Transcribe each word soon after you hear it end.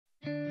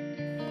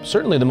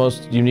Certainly the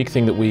most unique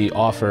thing that we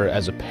offer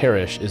as a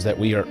parish is that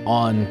we are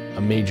on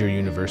a major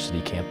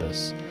university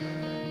campus.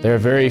 There are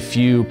very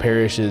few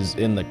parishes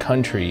in the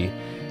country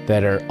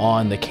that are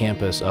on the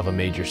campus of a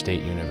major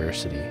state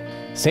university.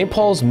 St.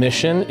 Paul's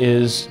mission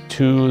is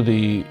to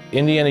the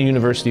Indiana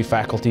University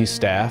faculty,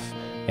 staff,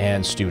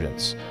 and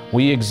students.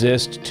 We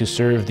exist to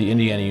serve the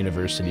Indiana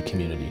University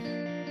community.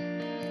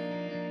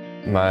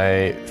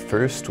 My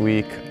first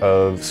week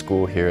of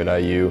school here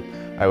at IU,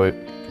 I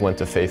went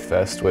to Faith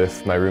Fest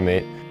with my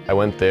roommate. I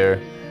went there,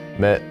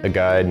 met a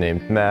guy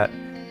named Matt.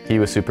 He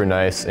was super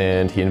nice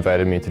and he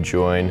invited me to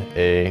join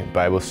a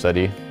Bible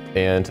study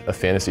and a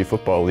fantasy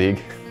football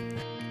league.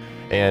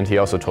 And he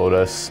also told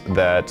us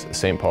that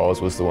St. Paul's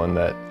was the one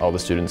that all the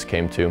students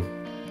came to.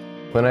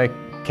 When I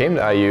came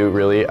to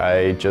IU,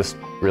 I just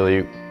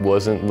really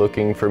wasn't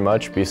looking for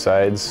much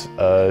besides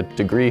a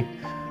degree.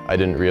 I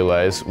didn't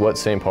realize what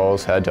St.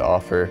 Paul's had to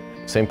offer.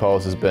 St.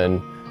 Paul's has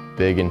been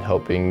big in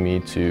helping me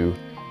to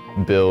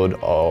build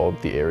all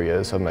the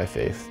areas of my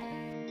faith.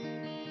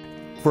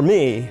 For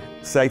me,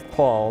 St.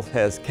 Paul's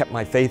has kept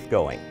my faith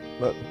going.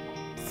 But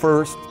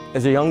first,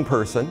 as a young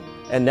person,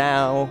 and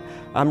now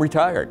I'm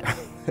retired.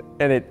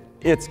 And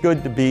it's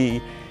good to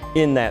be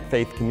in that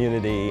faith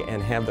community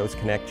and have those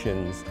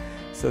connections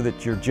so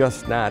that you're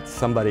just not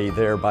somebody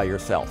there by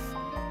yourself.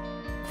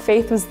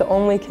 Faith was the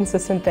only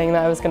consistent thing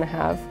that I was going to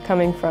have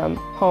coming from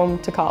home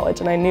to college,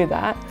 and I knew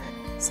that.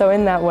 So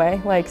in that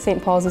way,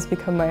 St. Paul's has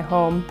become my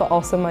home, but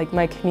also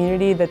my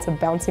community that's a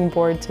bouncing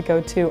board to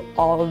go to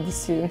all of the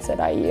students at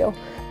IU.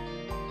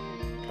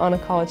 On a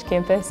college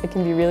campus, it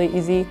can be really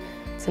easy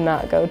to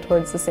not go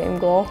towards the same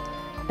goal.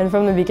 And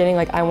from the beginning,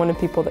 I wanted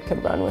people that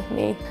could run with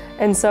me.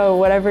 And so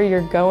whatever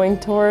you're going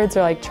towards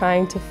or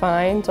trying to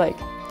find,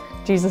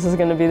 Jesus is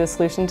going to be the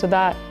solution to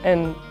that.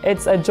 And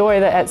it's a joy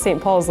that at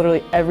St. Paul's,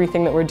 literally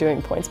everything that we're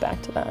doing points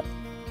back to that.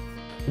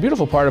 The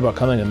beautiful part about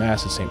coming to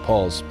Mass at St.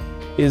 Paul's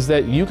is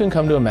that you can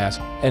come to a Mass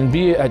and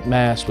be at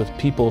Mass with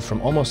people from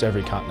almost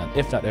every continent,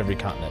 if not every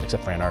continent,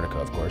 except for Antarctica,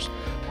 of course.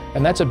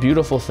 And that's a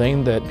beautiful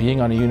thing, that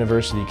being on a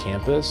university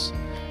campus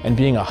and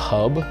being a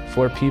hub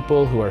for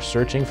people who are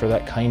searching for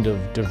that kind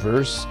of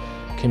diverse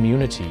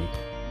community,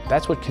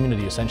 that's what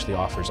community essentially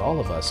offers all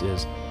of us,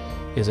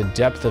 is a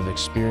depth of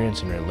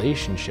experience and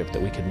relationship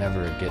that we could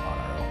never get on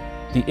our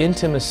own. The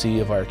intimacy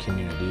of our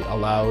community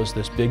allows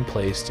this big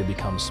place to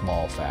become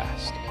small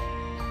fast.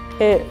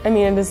 It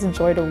is a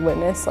joy to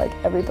witness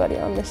everybody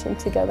on mission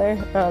together,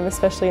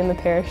 especially in the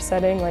parish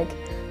setting.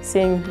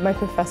 Seeing my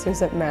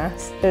professors at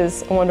Mass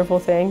is a wonderful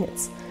thing.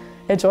 It's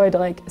a joy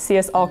to see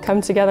us all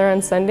come together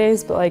on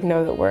Sundays, but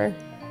know that we're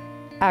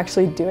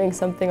actually doing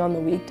something on the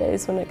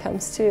weekdays when it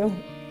comes to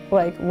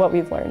what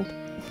we've learned.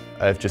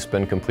 I've just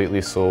been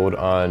completely sold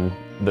on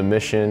the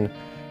mission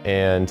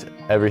and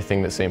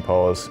everything that St.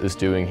 Paul's is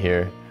doing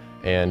here,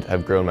 and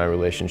have grown my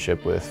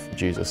relationship with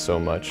Jesus so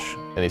much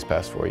in these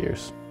past 4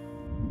 years.